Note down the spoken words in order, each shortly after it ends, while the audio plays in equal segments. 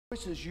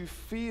you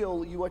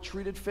feel you are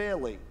treated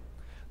fairly,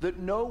 that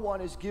no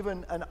one is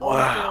given an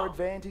unfair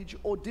advantage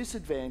or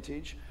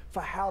disadvantage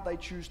for how they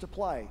choose to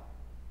play.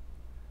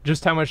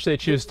 Just how much they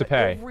choose to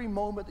pay. Every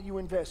moment that you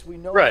invest, we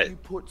know that you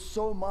put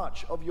so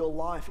much of your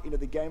life into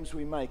the games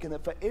we make, and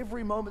that for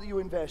every moment that you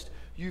invest,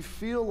 you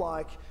feel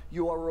like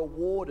you are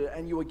rewarded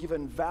and you are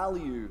given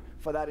value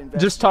for that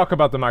investment. Just talk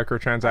about the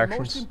microtransactions.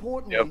 Most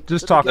importantly,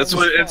 just talk. That's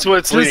what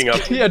it's leading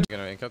up to. Yeah. You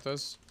gonna cut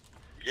those?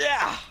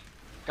 Yeah,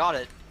 got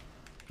it.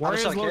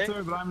 Warrior's low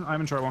too, but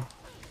I'm in trouble.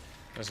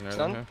 There's another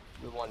one here.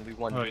 We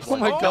won. Oh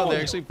my god,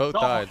 they actually both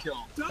died.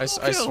 I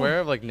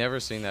swear I've like never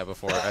seen that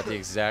before at the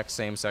exact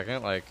same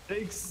second. Like the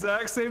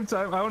exact same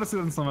time. I want to see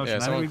that in slow motion.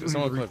 Yeah,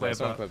 someone clip that.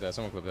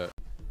 Someone clip that.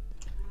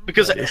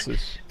 Because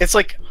it's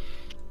like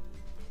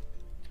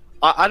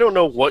I don't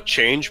know what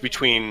changed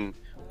between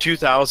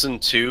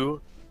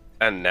 2002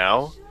 and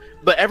now,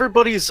 but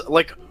everybody's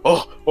like,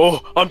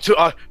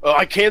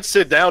 I can't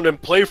sit down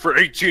and play for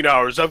 18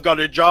 hours. I've got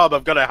a job.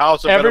 I've got a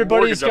house.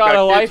 Everybody's got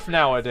a life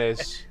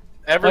nowadays.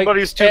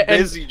 Everybody's too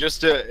busy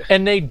just to...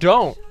 And they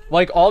don't.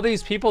 Like, all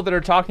these people that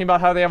are talking about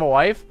how they have a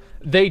life,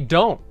 they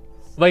don't.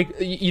 Like,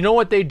 you know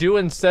what they do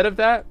instead of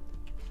that?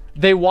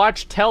 They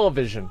watch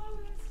television.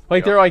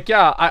 Like, they're like,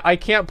 yeah, I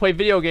can't play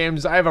video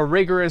games. I have a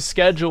rigorous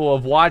schedule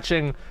of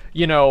watching,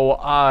 you know,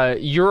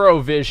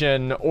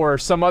 Eurovision or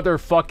some other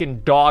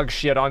fucking dog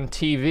shit on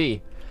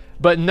TV.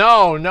 But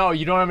no,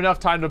 you don't have enough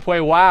time to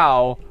play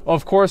WoW.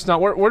 Of course not.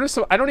 What are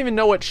some... I don't even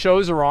know what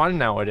shows are on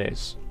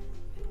nowadays.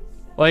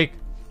 Like...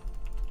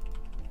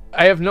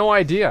 I have no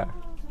idea.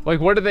 Like,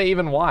 what do they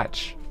even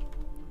watch?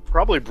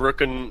 Probably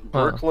Brooklyn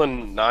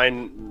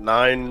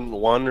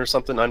 991 or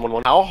something,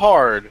 911. How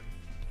hard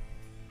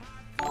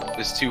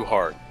is too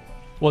hard?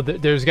 Well,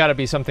 there's got to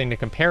be something to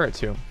compare it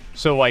to.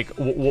 So, like,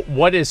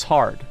 what is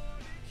hard?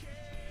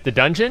 The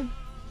dungeon?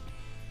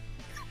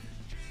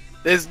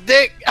 This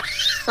dick!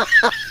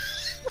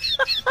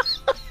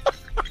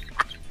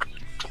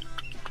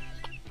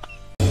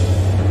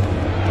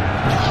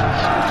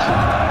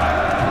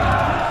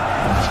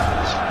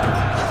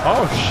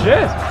 Oh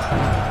shit!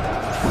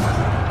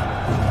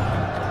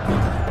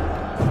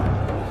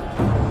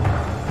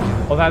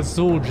 Oh, that's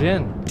Zul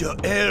Jin. The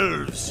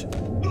elves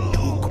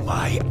took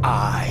my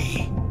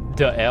eye.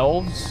 The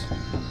elves?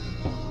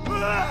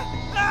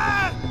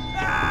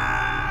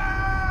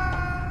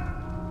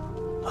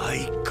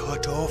 I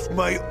cut off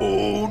my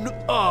own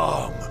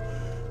arm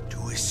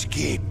to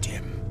escape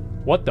them.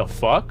 What the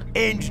fuck?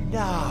 And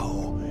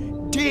now,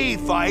 they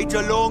fight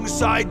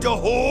alongside the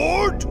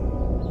Horde?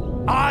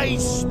 I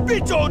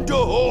spit on the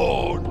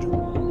Horde!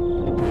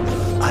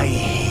 I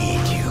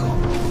hate you.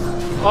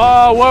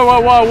 Oh,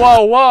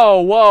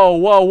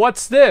 whoa,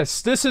 what's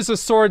this? This is a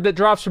sword that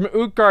drops from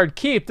Utgard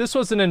Keep. This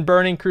wasn't in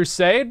Burning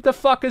Crusade. The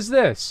fuck is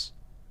this?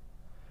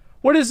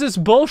 What is this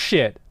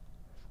bullshit?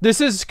 This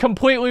is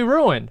completely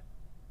ruined.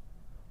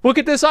 Look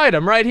at this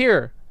item right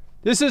here.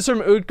 This is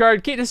from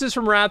Utgard Keep. This is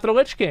from Wrath of the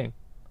Lich King.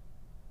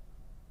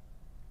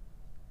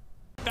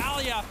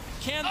 Valia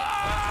can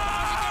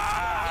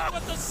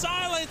with the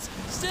silence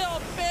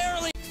still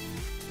barely.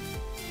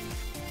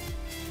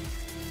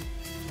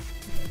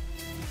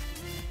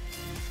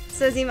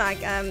 So Z-Mog,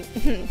 can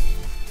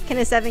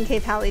a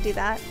 7K Pally do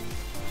that?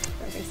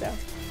 I don't think so.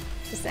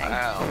 Just saying.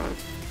 Wow.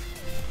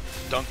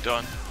 Dunked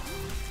on.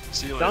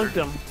 See you later. Dunked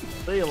him.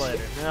 See you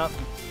later. Yep.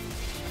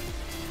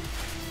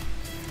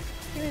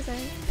 Who is it?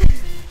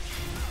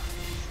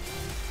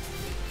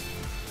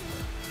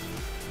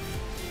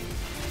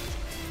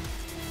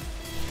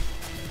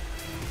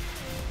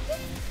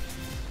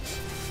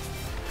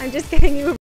 I'm just getting you